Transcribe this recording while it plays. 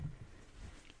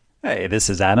Hey, this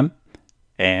is Adam.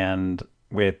 And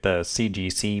with the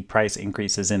CGC price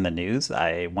increases in the news,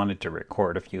 I wanted to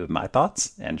record a few of my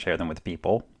thoughts and share them with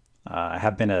people. I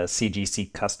have been a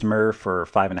CGC customer for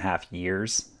 5.5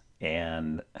 years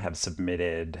and have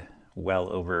submitted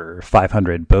well over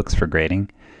 500 books for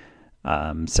grading.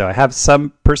 So I have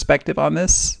some perspective on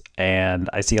this, and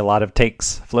I see a lot of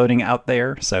takes floating out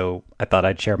there. So I thought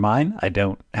I'd share mine. I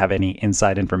don't have any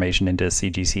inside information into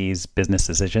CGC's business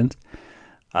decisions,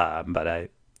 but I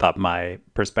thought my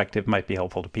perspective might be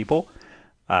helpful to people.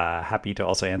 Happy to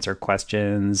also answer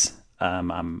questions.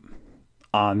 I'm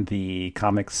on the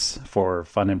Comics for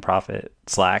Fun and Profit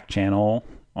Slack channel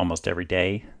almost every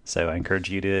day, so I encourage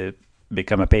you to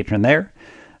become a patron there.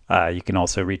 You can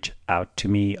also reach out to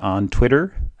me on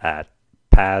Twitter at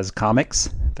Paz Comics.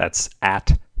 That's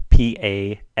at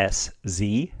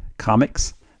PASZ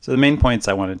Comics. So the main points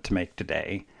I wanted to make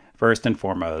today. First and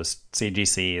foremost,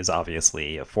 CGC is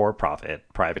obviously a for-profit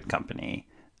private company,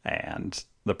 and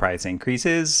the price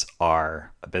increases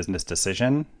are a business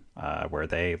decision where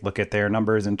they look at their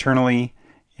numbers internally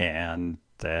and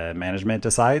the management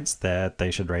decides that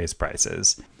they should raise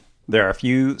prices. There are a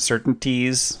few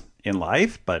certainties in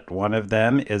life, but one of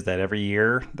them is that every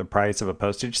year the price of a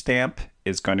postage stamp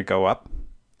is going to go up.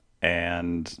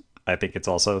 And I think it's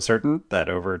also certain that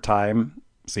over time,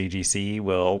 CGC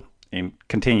will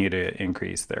continue to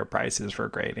increase their prices for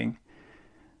grading.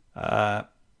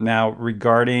 Now,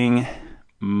 regarding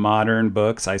modern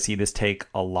books, I see this take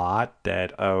a lot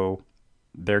that, oh,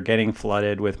 they're getting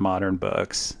flooded with modern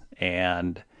books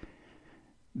and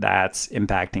that's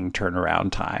impacting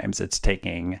turnaround times. It's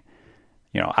taking,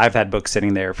 I've had books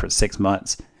sitting there for 6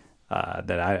 months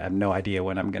that I have no idea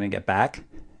when I'm going to get back.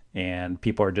 And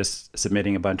people are just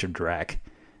submitting a bunch of dreck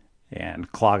and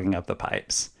clogging up the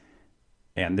pipes.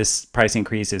 And this price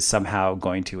increase is somehow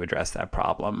going to address that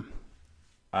problem.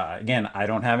 Again, I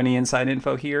don't have any inside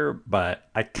info here, but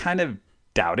I kind of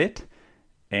doubt it.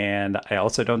 And I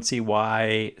also don't see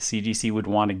why CGC would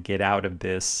want to get out of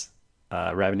this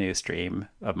revenue stream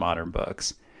of modern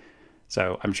books.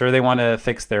 So I'm sure they want to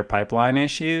fix their pipeline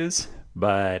issues,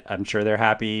 but I'm sure they're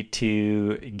happy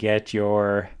to get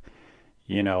your,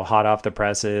 hot off the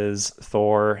presses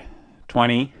Thor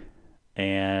 20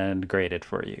 and grade it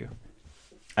for you.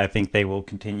 I think they will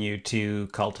continue to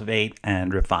cultivate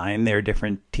and refine their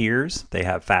different tiers. They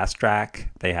have fast track,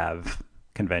 they have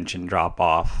convention drop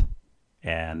off,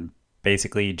 and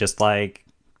basically, just like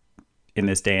in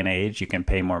this day and age, you can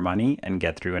pay more money and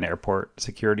get through an airport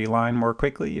security line more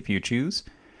quickly if you choose.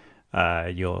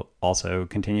 You'll also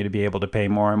continue to be able to pay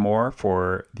more and more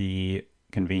for the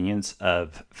convenience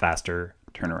of faster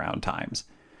turnaround times.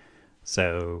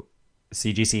 So,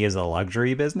 CGC is a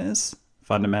luxury business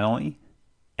fundamentally,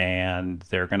 and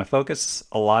they're going to focus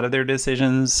a lot of their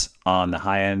decisions on the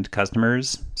high end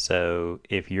customers. So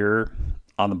if you're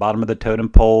on the bottom of the totem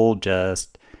pole,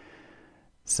 just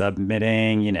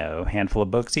submitting, a handful of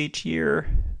books each year,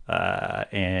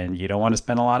 and you don't want to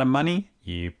spend a lot of money,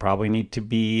 you probably need to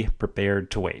be prepared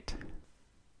to wait.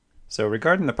 So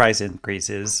regarding the price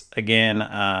increases, again,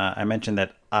 I mentioned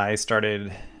that I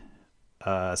started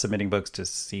submitting books to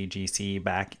CGC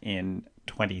back in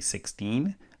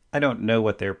 2016. I don't know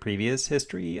what their previous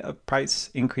history of price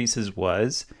increases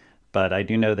was, but I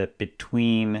do know that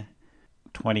between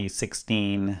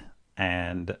 2016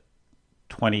 and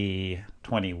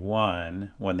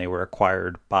 2021, when they were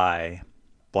acquired by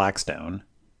Blackstone,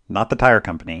 not the tire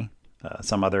company,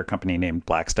 some other company named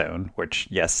Blackstone, which,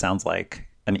 yes, sounds like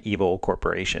an evil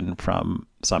corporation from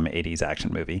some 80s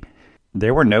action movie,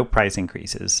 there were no price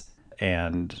increases.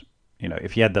 And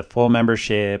if you had the full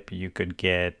membership, you could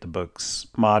get the books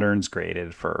moderns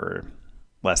graded for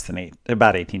less than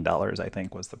about $18, I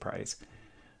think was the price.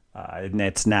 And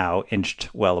it's now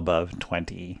inched well above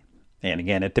 20. And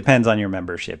again, it depends on your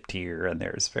membership tier, and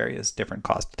there's various different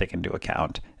costs to take into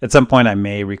account. At some point, I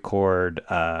may record,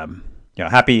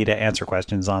 happy to answer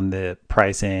questions on the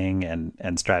pricing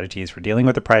and strategies for dealing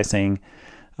with the pricing.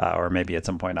 Or maybe at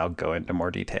some point I'll go into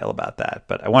more detail about that.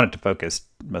 But I wanted to focus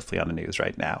mostly on the news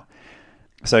right now.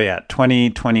 So yeah,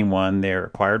 2021, they're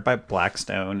acquired by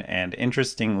Blackstone. And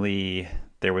interestingly,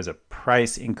 there was a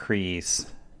price increase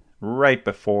right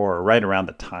around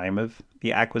the time of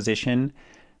the acquisition.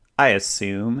 I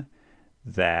assume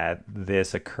that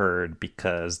this occurred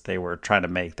because they were trying to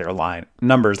make their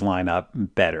numbers line up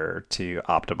better to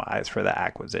optimize for the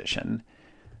acquisition.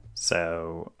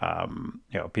 So,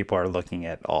 people are looking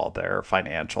at all their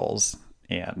financials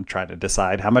and trying to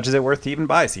decide how much is it worth to even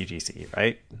buy CGC,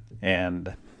 right?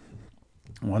 And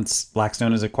once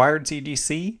Blackstone has acquired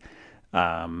CGC,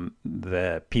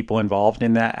 the people involved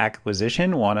in that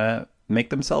acquisition want to make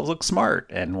themselves look smart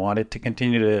and want it to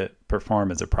continue to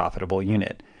perform as a profitable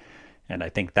unit. And I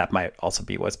think that might also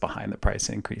be what's behind the price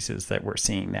increases that we're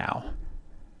seeing now.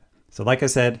 So like I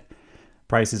said,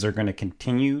 prices are going to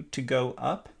continue to go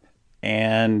up.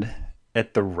 And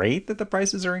at the rate that the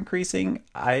prices are increasing,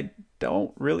 I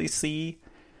don't really see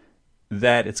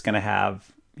that it's going to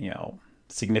have,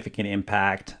 significant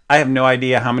impact. I have no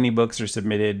idea how many books are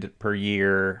submitted per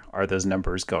year. Are those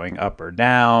numbers going up or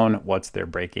down? What's their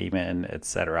break even,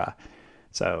 etc.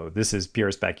 So this is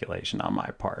pure speculation on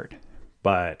my part.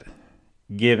 But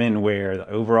given where the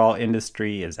overall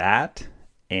industry is at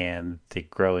and the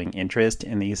growing interest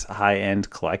in these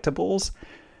high-end collectibles,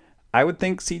 I would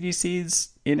think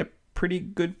CGC's in a pretty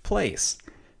good place.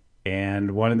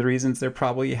 And one of the reasons they're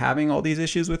probably having all these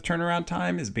issues with turnaround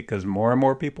time is because more and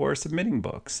more people are submitting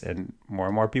books, and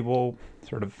more people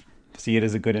sort of see it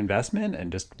as a good investment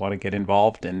and just want to get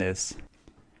involved in this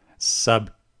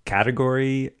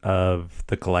subcategory of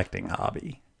the collecting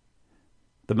hobby.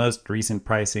 The most recent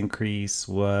price increase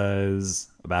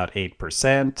was about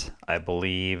 8%. I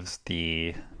believe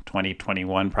the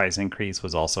 2021 price increase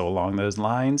was also along those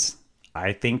lines.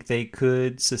 I think they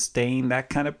could sustain that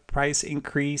kind of price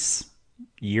increase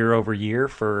year over year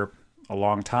for a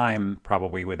long time,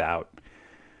 probably without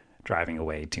driving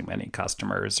away too many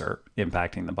customers or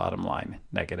impacting the bottom line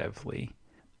negatively.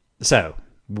 So,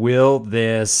 will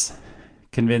this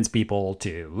convince people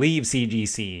to leave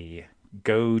CGC,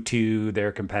 go to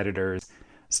their competitors,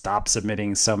 stop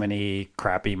submitting so many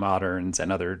crappy moderns and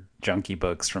other junky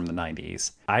books from the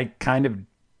 90s? I kind of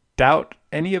doubt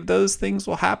any of those things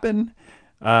will happen.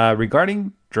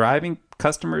 Regarding driving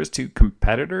customers to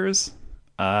competitors,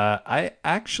 I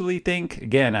actually think,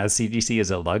 again, as CGC is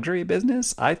a luxury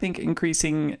business, I think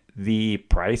increasing the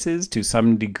prices to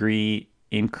some degree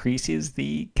increases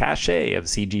the cachet of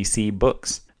CGC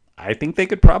books. I think they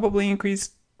could probably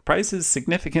increase prices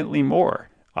significantly more,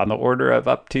 on the order of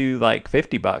up to like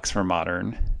 $50 for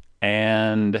modern.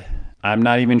 And I'm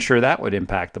not even sure that would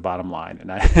impact the bottom line.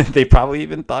 And they probably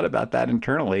even thought about that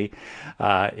internally.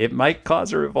 It might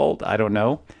cause a revolt. I don't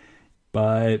know.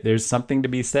 But there's something to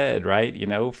be said, right?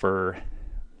 For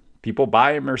people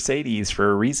buy a Mercedes for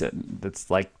a reason.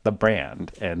 That's like the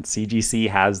brand. And CGC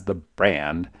has the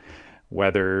brand,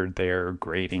 whether their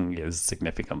grading is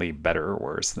significantly better or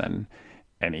worse than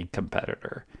any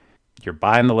competitor. You're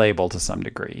buying the label to some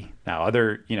degree. Now,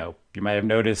 you might have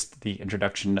noticed the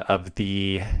introduction of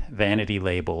the vanity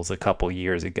labels a couple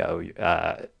years ago,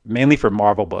 mainly for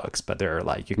Marvel books, but they're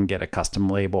like, you can get a custom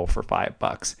label for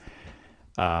 $5.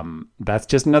 That's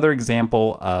just another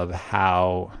example of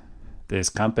how this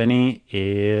company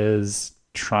is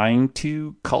trying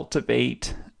to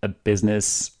cultivate a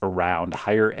business around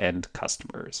higher end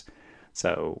customers.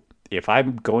 So if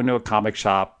I'm going to a comic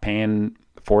shop, paying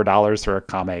 $4 for a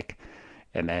comic,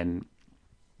 and then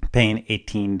paying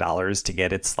 $18 to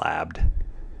get it slabbed,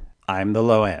 I'm the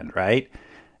low end, right?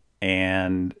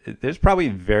 And there's probably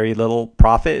very little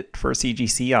profit for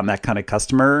CGC on that kind of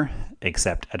customer,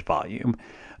 except at volume.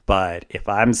 But if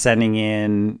I'm sending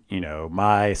in,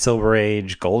 my Silver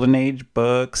Age, Golden Age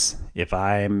books, if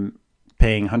I'm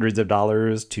paying hundreds of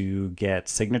dollars to get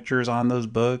signatures on those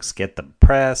books, get them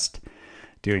pressed,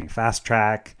 doing fast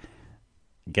track,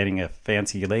 getting a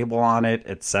fancy label on it,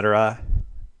 etc.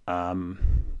 At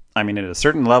a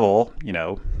certain level,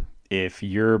 if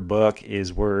your book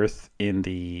is worth in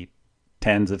the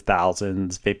tens of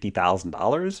thousands,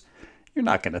 $50,000, you're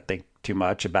not going to think too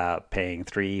much about paying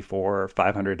 $300, $400,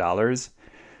 $500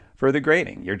 for the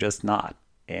grading. You're just not.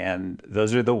 And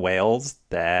those are the whales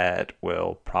that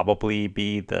will probably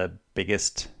be the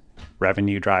biggest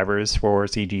revenue drivers for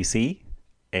CGC.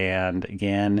 And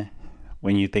again,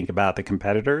 when you think about the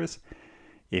competitors,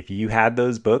 if you had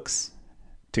those books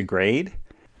to grade,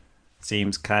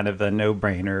 seems kind of a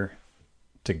no-brainer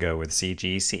to go with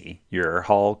CGC. Your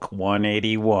Hulk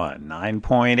 181,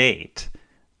 9.8.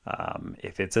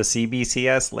 If it's a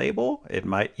CBCS label, it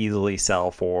might easily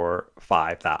sell for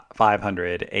 $500,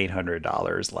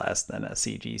 $800 less than a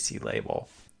CGC label.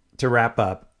 To wrap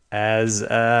up, as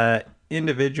an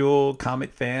individual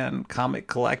comic fan, comic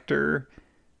collector,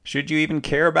 should you even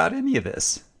care about any of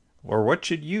this? Or what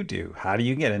should you do? How do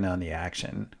you get in on the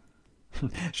action?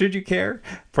 Should you care?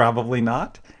 Probably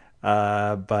not.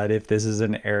 But if this is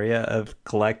an area of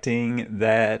collecting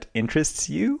that interests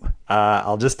you,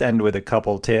 I'll just end with a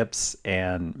couple tips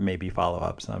and maybe follow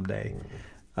up someday.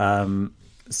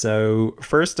 So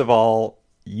first of all,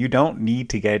 you don't need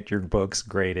to get your books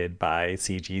graded by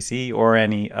CGC or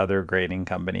any other grading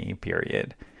company,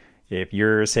 period. If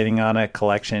you're sitting on a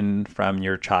collection from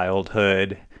your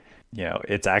childhood,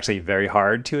 it's actually very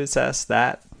hard to assess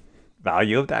that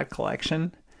value of that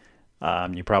collection.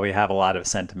 You probably have a lot of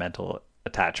sentimental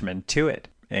attachment to it.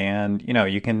 And,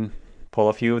 you can pull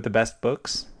a few of the best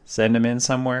books, send them in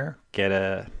somewhere, get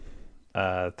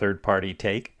a third party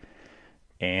take,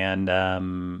 and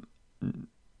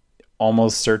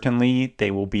almost certainly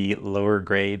they will be lower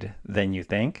grade than you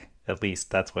think. At least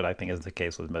that's what I think is the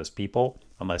case with most people,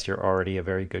 unless you're already a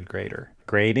very good grader.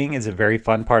 Grading is a very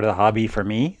fun part of the hobby for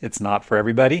me. It's not for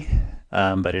everybody,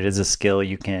 but it is a skill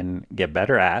you can get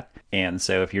better at. And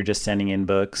so if you're just sending in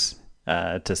books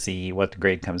to see what the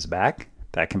grade comes back,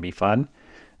 that can be fun.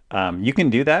 You can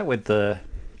do that with the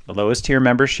lowest tier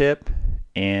membership.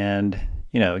 And,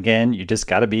 again, you just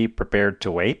got to be prepared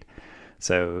to wait.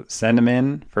 So send them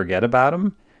in, forget about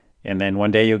them. And then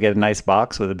one day you'll get a nice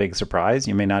box with a big surprise.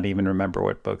 You may not even remember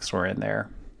what books were in there.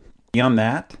 Beyond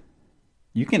that,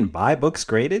 you can buy books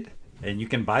graded, and you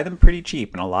can buy them pretty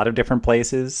cheap in a lot of different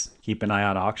places. Keep an eye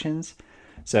on auctions.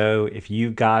 So if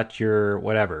you've got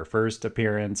your first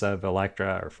appearance of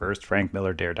Elektra or first Frank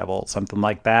Miller Daredevil, something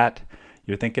like that,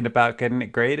 you're thinking about getting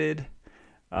it graded,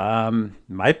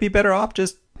 might be better off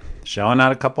just shelling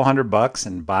out a couple $100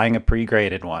 and buying a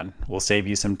pre-graded one. Will save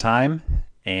you some time,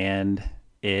 and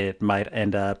it might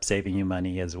end up saving you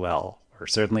money as well, or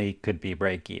certainly could be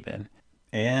break even.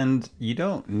 And you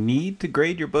don't need to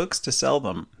grade your books to sell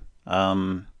them.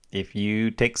 If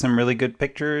you take some really good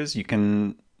pictures, you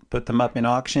can put them up in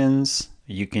auctions.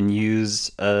 You can use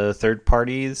third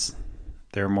parties.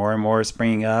 There are more and more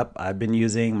springing up. I've been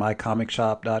using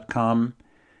mycomicshop.com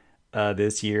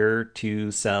this year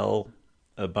to sell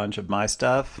a bunch of my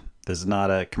stuff. This is not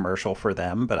a commercial for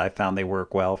them, but I found they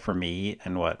work well for me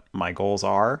and what my goals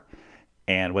are.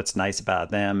 And what's nice about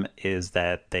them is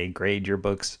that they grade your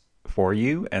books for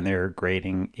you, and their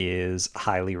grading is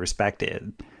highly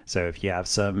respected. So if you have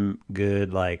some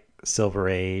good Silver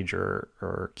Age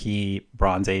or key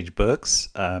Bronze Age books,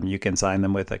 you can sign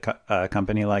them with a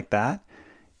company like that,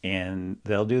 and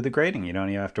they'll do the grading. You don't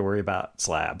even have to worry about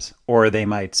slabs, or they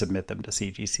might submit them to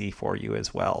CGC for you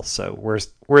as well. So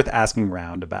worth asking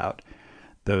around about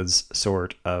those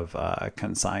sort of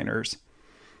consigners.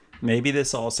 Maybe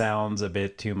this all sounds a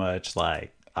bit too much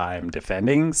like I'm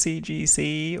defending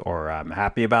CGC or I'm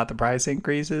happy about the price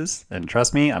increases. And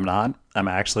trust me, I'm not.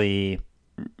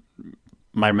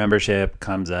 My membership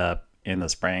comes up in the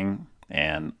spring,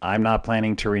 and I'm not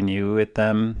planning to renew with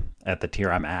them at the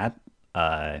tier I'm at.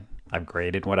 I've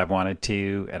graded what I've wanted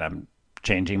to, and I'm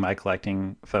changing my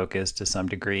collecting focus to some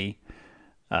degree.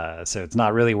 So it's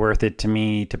not really worth it to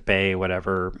me to pay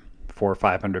whatever $400 or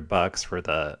 $500 for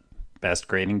the best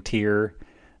grading tier.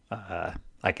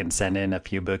 I can send in a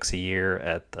few books a year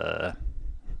at the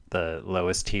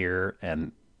lowest tier,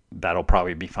 and that'll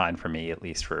probably be fine for me, at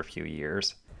least for a few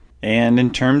years. And in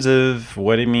terms of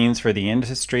what it means for the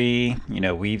industry,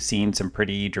 we've seen some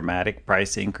pretty dramatic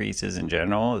price increases in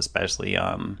general, especially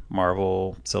on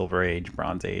Marvel, Silver Age,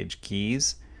 Bronze Age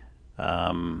keys.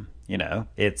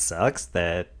 It sucks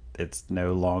that it's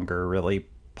no longer really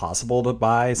possible to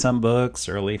buy some books,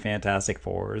 early Fantastic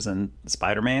Fours and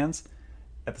Spider-Mans.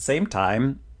 At the same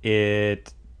time,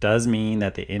 it does mean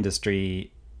that the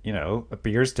industry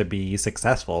appears to be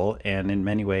successful and in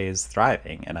many ways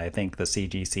thriving. And I think the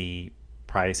CGC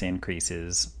price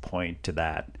increases point to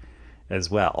that as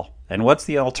well. And what's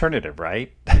the alternative,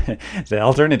 right? The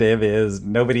alternative is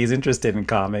nobody's interested in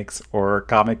comics or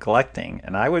comic collecting.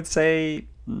 And I would say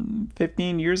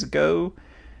 15 years ago,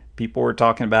 people were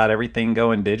talking about everything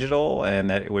going digital and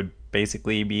that it would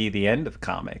basically be the end of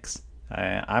comics.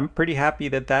 I'm pretty happy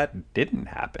that didn't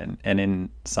happen. And in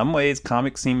some ways,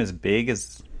 comics seem as big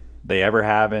as they ever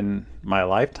have in my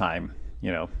lifetime,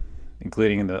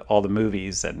 including all the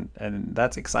movies. And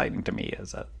that's exciting to me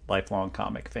as a lifelong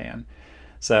comic fan.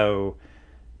 So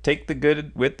take the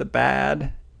good with the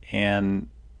bad and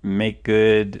make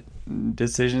good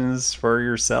decisions for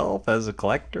yourself as a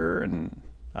collector, and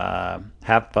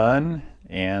have fun,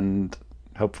 and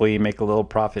hopefully make a little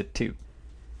profit too.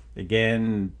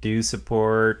 Again, do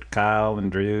support Kyle and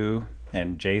Drew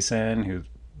and Jason, who's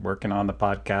working on the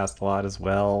podcast a lot as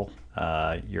well.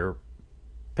 Your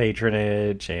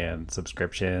patronage and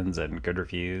subscriptions and good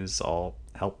reviews all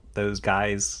help those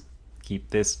guys keep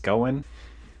this going.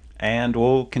 And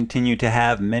we'll continue to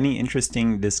have many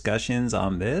interesting discussions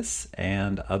on this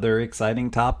and other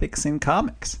exciting topics in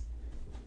comics.